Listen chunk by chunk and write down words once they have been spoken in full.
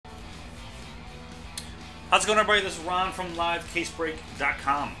How's it going, everybody? This is Ron from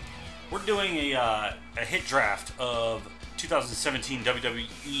LiveCaseBreak.com. We're doing a hit draft of 2017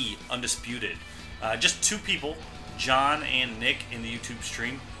 WWE Undisputed. Just two people, John and Nick, in the YouTube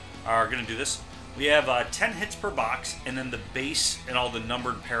stream are going to do this. We have 10 hits per box, and then the base and all the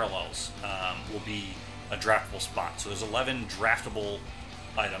numbered parallels will be a draftable spot. So there's 11 draftable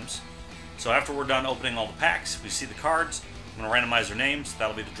items. So after we're done opening all the packs, we see the cards. I'm going to randomize their names.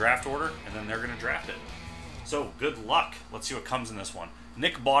 That'll be the draft order, and then they're going to draft it. So good luck. Let's see what comes in this one.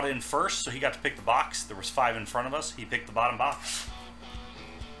 Nick bought in first, so he got to pick the box. There was 5 in front of us. He picked the bottom box.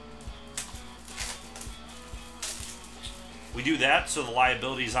 We do that so the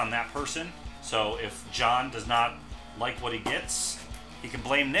liability is on that person. So if John does not like what he gets, he can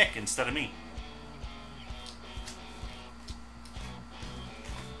blame Nick instead of me.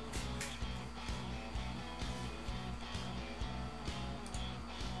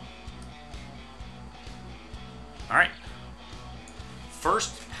 All right.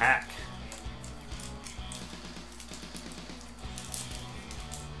 First pack.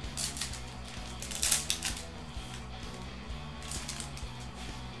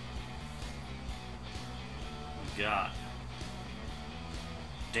 We've got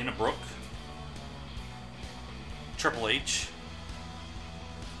Dana Brooke, Triple H,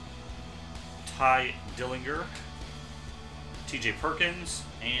 Ty Dillinger, TJ Perkins,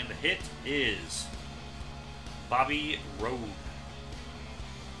 and the hit is Bobby Roode.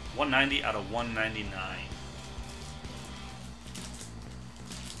 190 out of 199.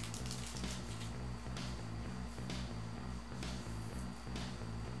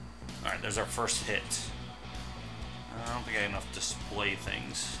 Alright, there's our first hit. I don't think I have enough display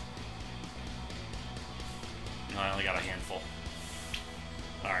things. No, I only got a handful.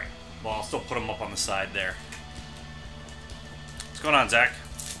 Alright, well, I'll still put them up on the side there. What's going on, Zach?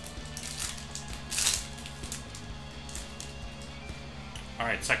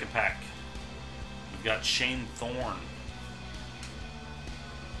 Alright, second pack. We've got Shane Thorne,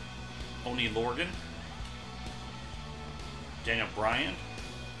 Oni Lorgan, Daniel Bryan.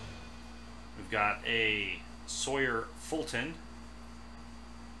 We've got a Sawyer Fulton.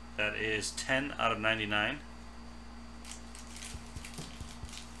 That is 10 out of 99.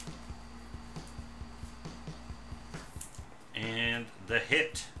 And the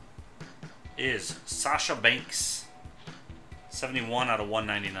hit is Sasha Banks. 71 out of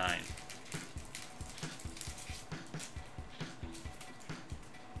 199.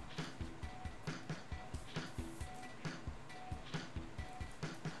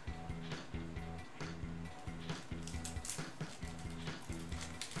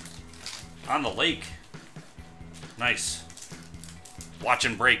 On the lake. Nice.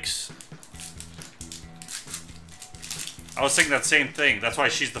 Watching breaks. I was thinking that same thing. That's why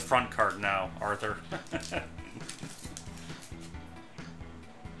she's the front card now, Arthur.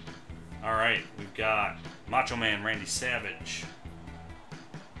 Alright, we've got Macho Man Randy Savage,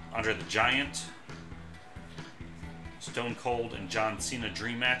 Andre the Giant, Stone Cold and John Cena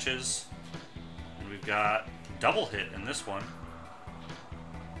Dream Matches, and we've got double hit in this one.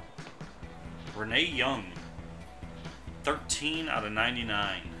 Renee Young, 13 out of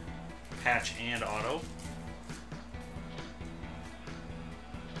 99, patch and auto.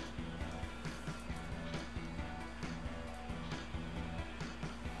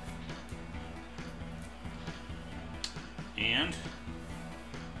 And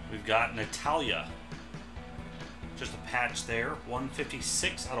we've got Natalia. Just a patch there.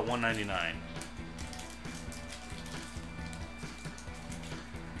 156 out of 199.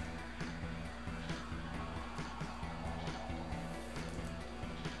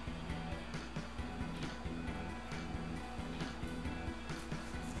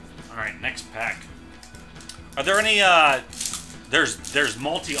 Alright, next pack. Are there any there's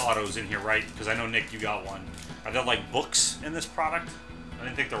multi-autos in here, right? Because I know, Nick, you got one. Are there like books in this product? I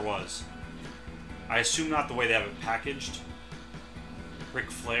didn't think there was. I assume not the way they have it packaged. Ric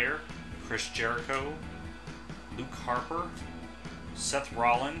Flair, Chris Jericho, Luke Harper, Seth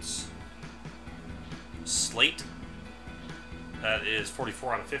Rollins, Slate. That is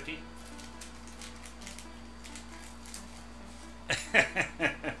 44 out of 50.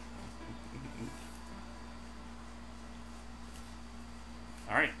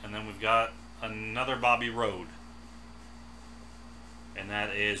 Alright, and then we've got another Bobby Roode. And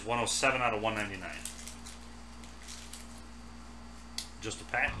that is 107 out of 199. Just a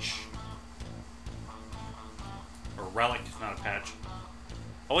patch. Or relic, not a patch.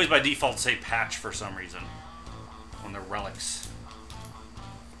 Always by default say patch for some reason when they're relics.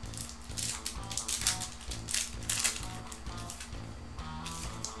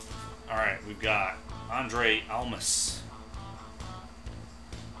 Alright, we've got Andre Almas.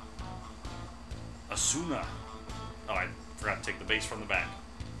 Asuna. Oh, I forgot to take the base from the back.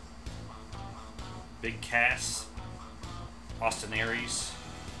 Big Cass. Austin Aries.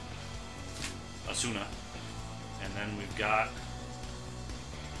 Asuna. And then we've got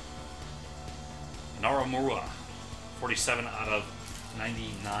Naramura. 47 out of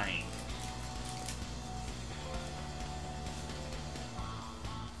 99.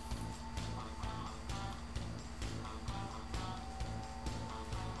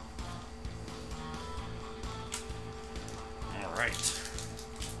 All right.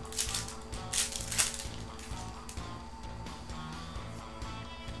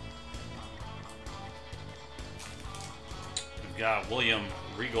 We've got William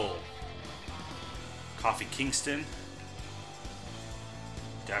Regal, Kofi Kingston,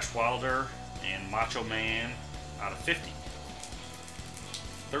 Dash Wilder, and Macho Man out of 50.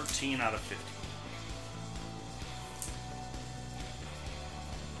 13 out of 50.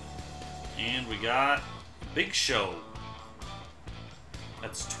 And we got Big Show.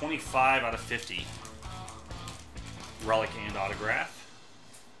 That's 25 out of 50. Relic and autograph.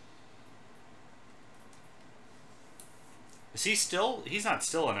 Is he still? He's not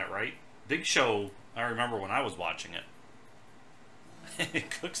still in it, right? Big Show, I remember when I was watching it. It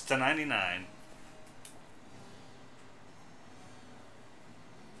cooks to 99.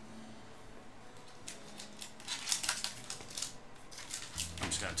 I'm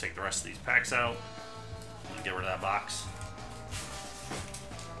just going to take the rest of these packs out and get rid of that box.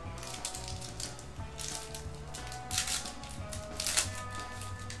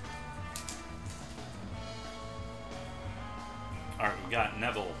 Alright, we've got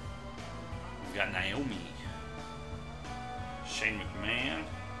Neville. We've got Naomi. Shane McMahon.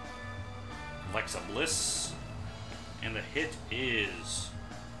 Alexa Bliss. And the hit is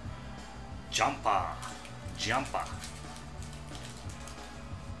Ciampa. Ciampa.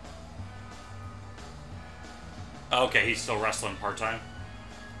 Okay, he's still wrestling part-time.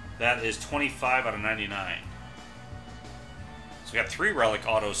 That is 25 out of 99. So we got 3 relic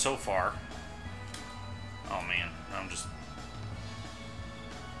autos so far. Oh man, I'm just...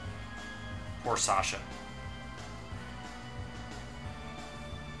 Poor Sasha.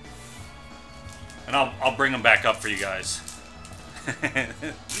 And I'll bring them back up for you guys.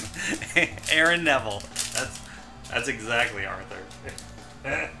 Aaron Neville. That's exactly Arthur.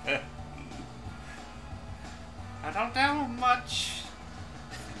 I don't know much.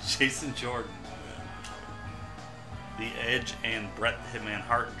 Jason Jordan. The Edge and Bret Hitman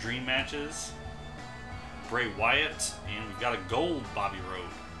Hart dream matches. Bray Wyatt, and we've got a gold Bobby Roode.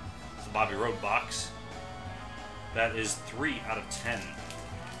 It's the Bobby Roode box. That is 3 out of 10.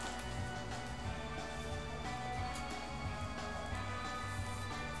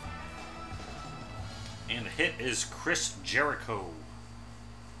 And the hit is Chris Jericho.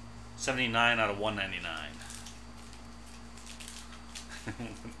 79 out of 199.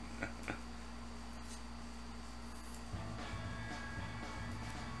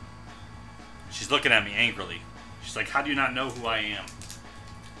 She's looking at me angrily. She's like, how do you not know who I am?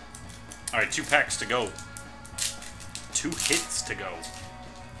 Alright, 2 packs to go. 2 hits to go.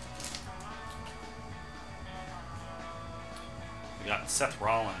 We got Seth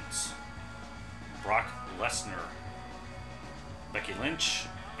Rollins, Brock Lesnar, Becky Lynch,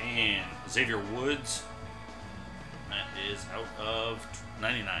 and Xavier Woods. That is out of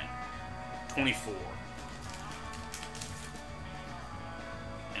 99. 24.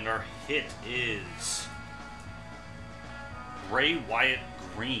 And our hit is Bray Wyatt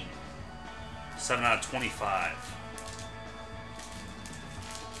Green. 7 out of 25.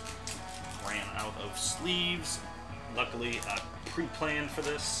 Ran out of sleeves. Luckily, I pre-planned for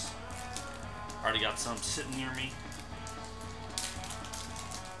this. Already got some sitting near me.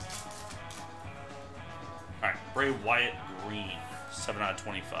 Alright, Bray Wyatt Green. 7 out of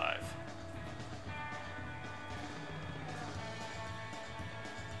 25.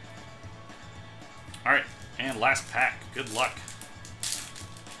 Alright, and last pack. Good luck.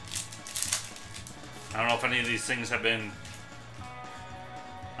 I don't know if any of these things have been,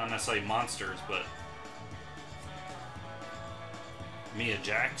 not necessarily monsters, but Mia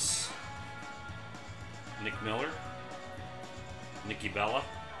Jax, Nick Miller, Nikki Bella,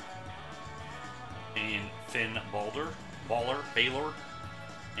 and Finn Balor,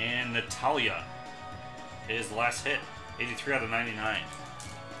 and Natalia is the last hit. 83 out of 99.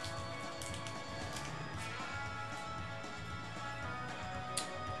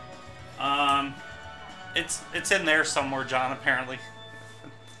 It's in there somewhere, John, apparently.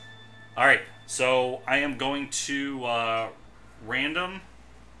 Alright, so I am going to random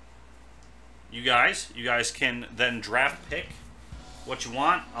you guys can then draft pick what you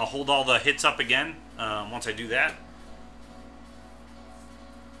want. I'll hold all the hits up again once I do that.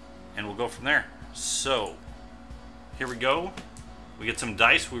 And we'll go from there. So, here we go. We get some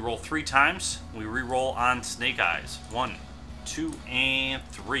dice. We roll 3 times. We re-roll on Snake Eyes. 1, 2, and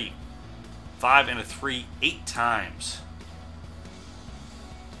 3. 5 and a 3, 8 times.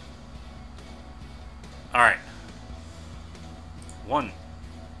 Alright. 1,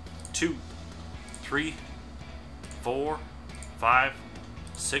 2, 3, 4, 5,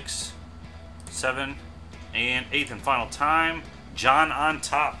 6, 7, and 8th and final time. John on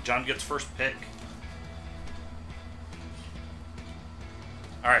top. John gets first pick.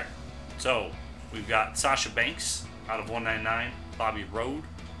 Alright, so we've got Sasha Banks out of 199, Bobby Roode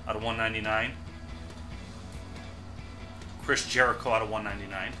out of 199, Chris Jericho out of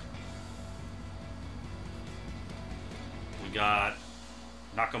 199. We got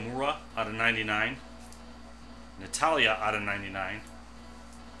Nakamura out of 99, Natalia out of 99,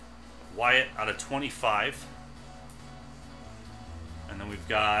 Wyatt out of 25, and then we've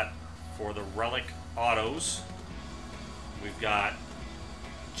got, for the Relic Autos, we've got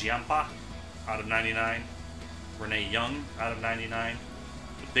Ciampa out of 99, Renee Young out of 99,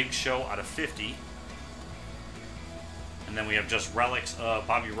 The Big Show out of 50, and then we have just relics of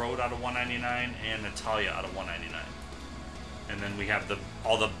Bobby Roode out of 199 and Natalia out of 199. And then we have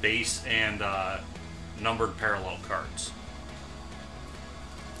all the base and numbered parallel cards.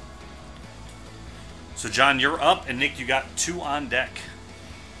 So John, you're up, and Nick, you got 2 on deck.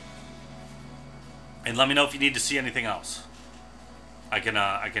 And let me know if you need to see anything else. I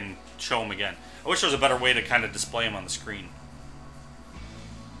can show them again. I wish there was a better way to kind of display them on the screen.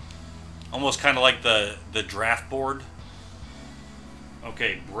 Almost kind of like the draft board.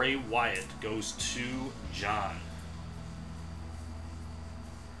 Okay, Bray Wyatt goes to John.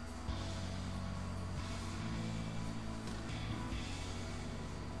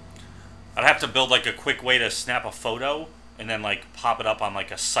 I'd have to build like a quick way to snap a photo and then like pop it up on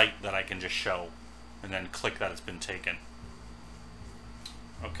like a site that I can just show and then click that it's been taken.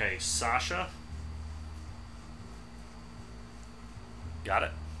 Okay, Sasha. Got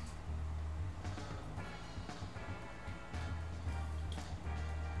it.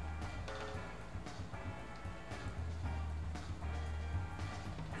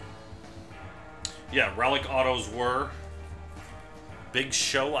 Yeah, Relic Autos were Big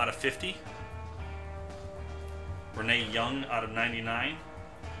Show out of 50. Renee Young out of 99.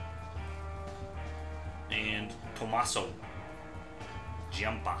 And Tommaso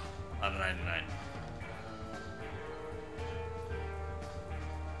Ciampa out of 99.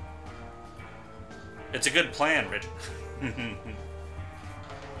 It's a good plan, Rich.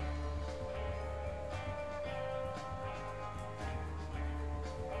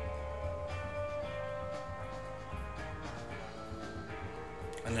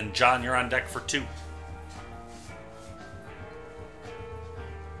 And then John, you're on deck for 2.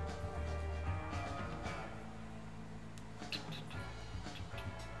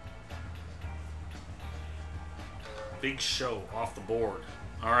 Big Show off the board.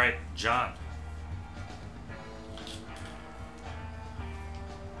 All right, John.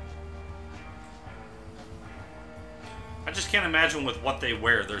 I just can't imagine with what they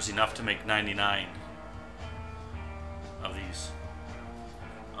wear, there's enough to make 99 of these.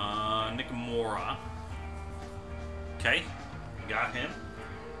 Nakamura. Okay, got him.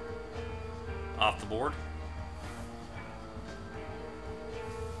 Off the board.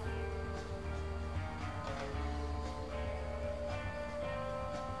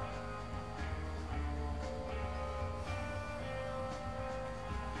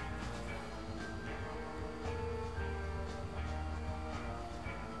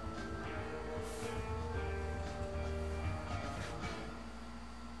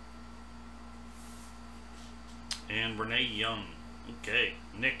 And Renee Young. Okay,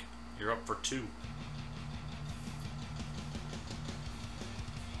 Nick, you're up for 2.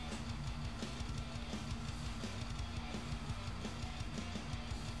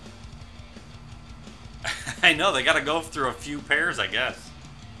 I know, they gotta go through a few pairs, I guess.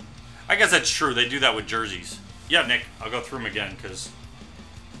 I guess that's true, they do that with jerseys. Yeah, Nick, I'll go through them again, because...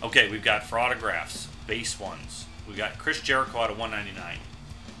 Okay, we've got for autographs, base ones. We got Chris Jericho out of 199.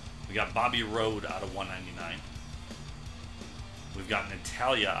 We got Bobby Roode out of 199. We've got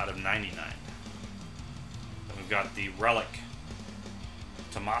Natalia out of 99. Then we've got the Relic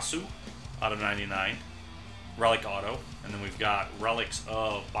Tommaso out of 99. Relic Auto. And then we've got relics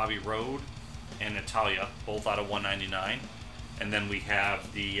of Bobby Roode and Natalia, both out of 199. And then we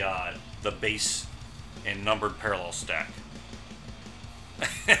have the base and numbered parallel stack.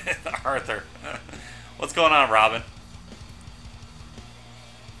 Arthur. What's going on, Robin?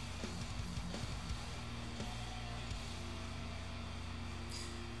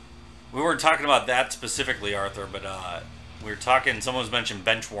 We weren't talking about that specifically, Arthur, but we were talking, someone was mentioning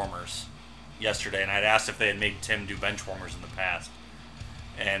bench warmers yesterday, and I'd asked if they had made Tim do bench warmers in the past.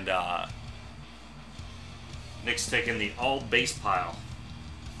 And Nick's taking the all base pile.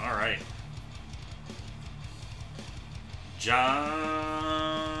 All right.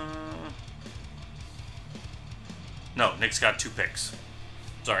 John... No, Nick's got 2 picks.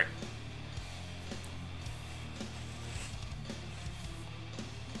 Sorry.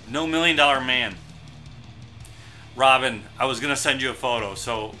 No $1 Million Man. Robin, I was going to send you a photo.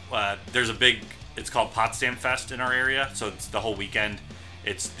 So there's a big, it's called Potsdam Fest in our area. So it's the whole weekend.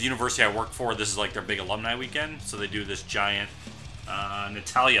 It's the university I work for. This is like their big alumni weekend. So they do this giant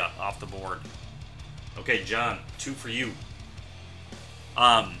Natalia off the board. Okay, John, 2 for you.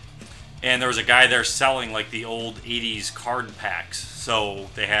 And there was a guy there selling like the old 80s card packs. So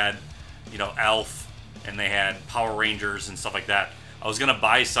they had, you know, Elf and they had Power Rangers and stuff like that. I was gonna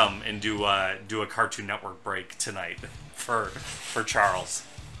buy some and do a Cartoon Network break tonight for Charles.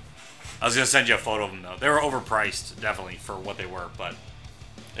 I was gonna send you a photo of them though. They were overpriced, definitely, for what they were, but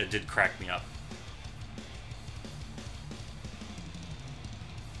it did crack me up.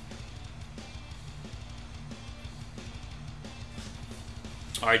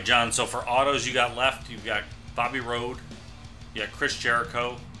 All right, John. So for autos, you got left. You've got Bobby Roode. You got Chris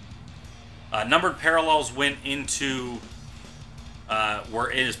Jericho. Numbered parallels went into.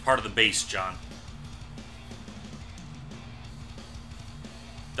 Were in as part of the base, John.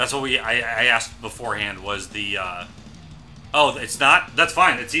 That's what I asked beforehand. Was the? Oh, it's not. That's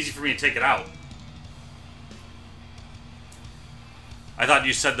fine. It's easy for me to take it out. I thought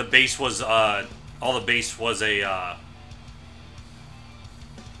you said the base was all the base was a.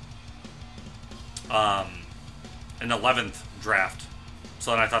 An 11th draft.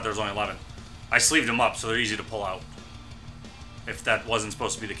 So then I thought there was only 11. I sleeved them up so they're easy to pull out. If that wasn't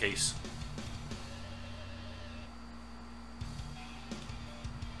supposed to be the case.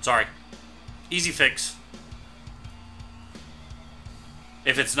 Sorry. Easy fix.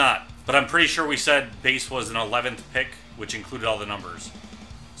 If it's not. But I'm pretty sure we said base was an 11th pick, which included all the numbers.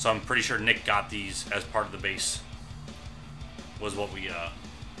 So I'm pretty sure Nick got these as part of the base. Was what we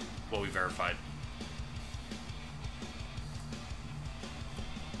verified.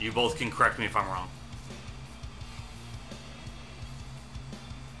 You both can correct me if I'm wrong.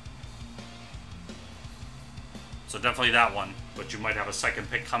 So definitely that one, but you might have a second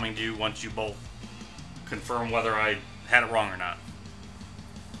pick coming to you once you both confirm whether I had it wrong or not.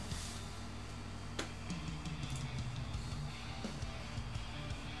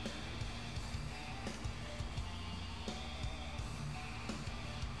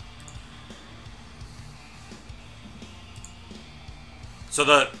 So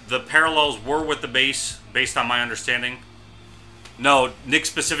the parallels were with the base, based on my understanding. No, Nick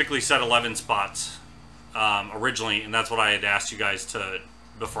specifically said 11 spots originally, and that's what I had asked you guys to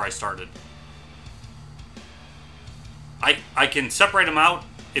before I started. I can separate them out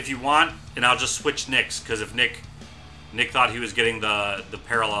if you want, and I'll just switch Nick's, because if Nick thought he was getting the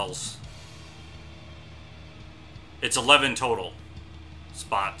parallels. It's 11 total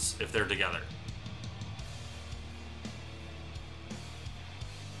spots if they're together.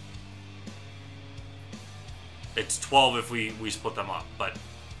 It's 12 if we split them up, but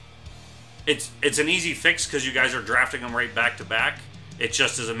it's an easy fix because you guys are drafting them right back to back. It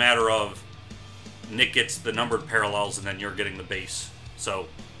just is a matter of Nick gets the numbered parallels and then you're getting the base. So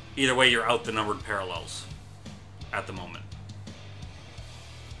either way, you're out the numbered parallels at the moment.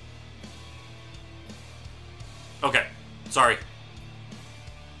 Okay, sorry.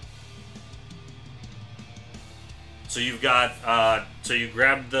 So you've got so you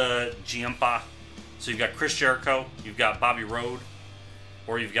grabbed the Giampa. So you've got Chris Jericho, you've got Bobby Roode,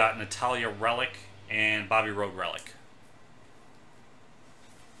 or you've got Natalia Relic and Bobby Roode Relic.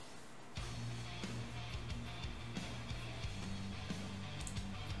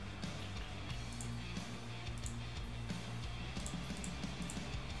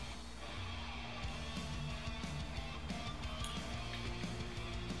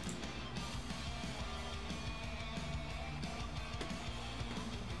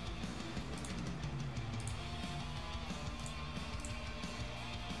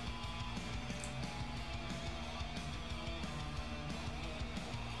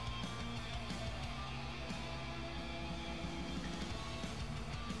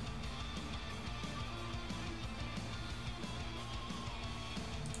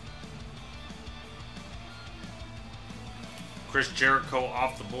 Chris Jericho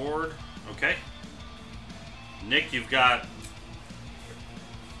off the board. Okay. Nick, you've got...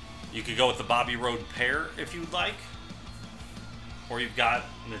 You could go with the Bobby Roode pair if you'd like. Or you've got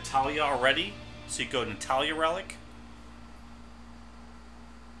Natalya already. So you go Natalya Relic.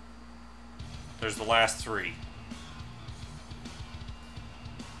 There's the last three.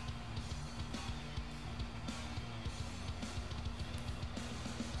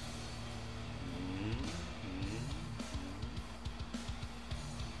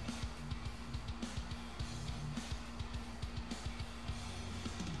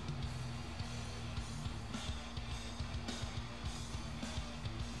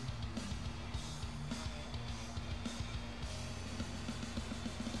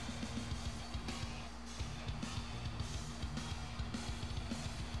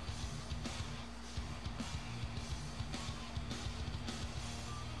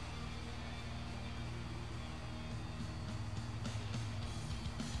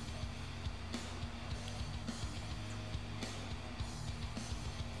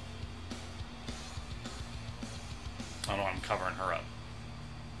 I don't know, I'm covering her up.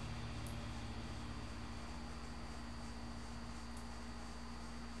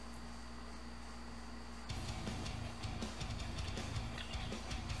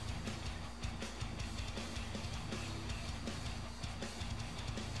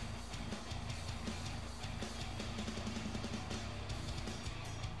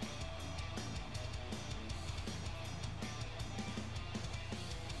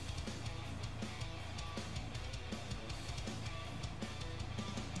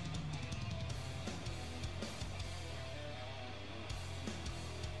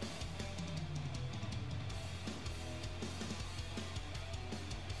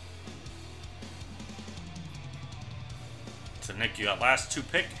 So Nick, you got last two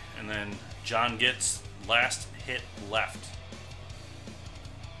pick, and then John gets last hit left.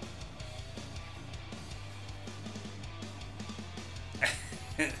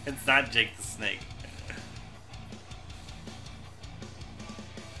 It's not Jake the Snake.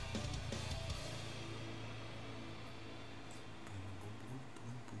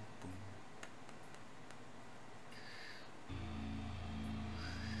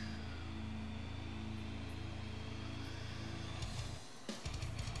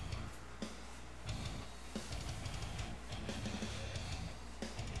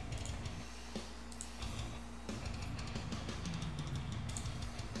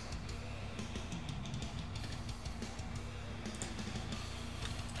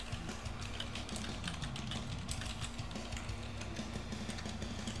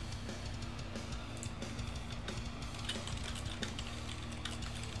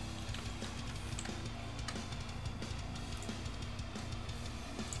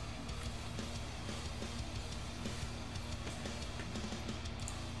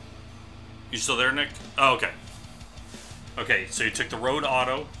 You still there, Nick? Oh, okay. Okay, so you took the Road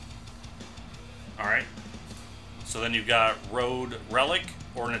Auto. Alright. So then you've got Road Relic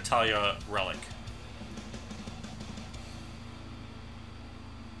or Natalya Relic.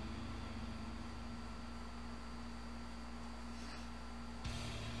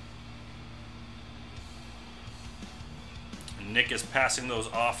 And Nick is passing those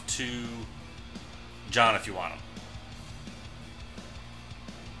off to John if you want them.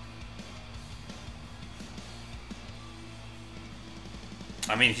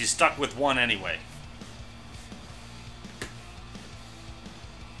 I mean, he's stuck with one anyway.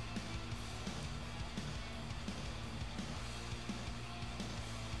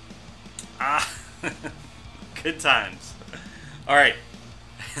 Ah, good times. All right,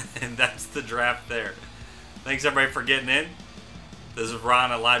 and that's the draft there. Thanks everybody for getting in. This is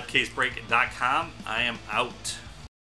Ron at livecasebreak.com. I am out.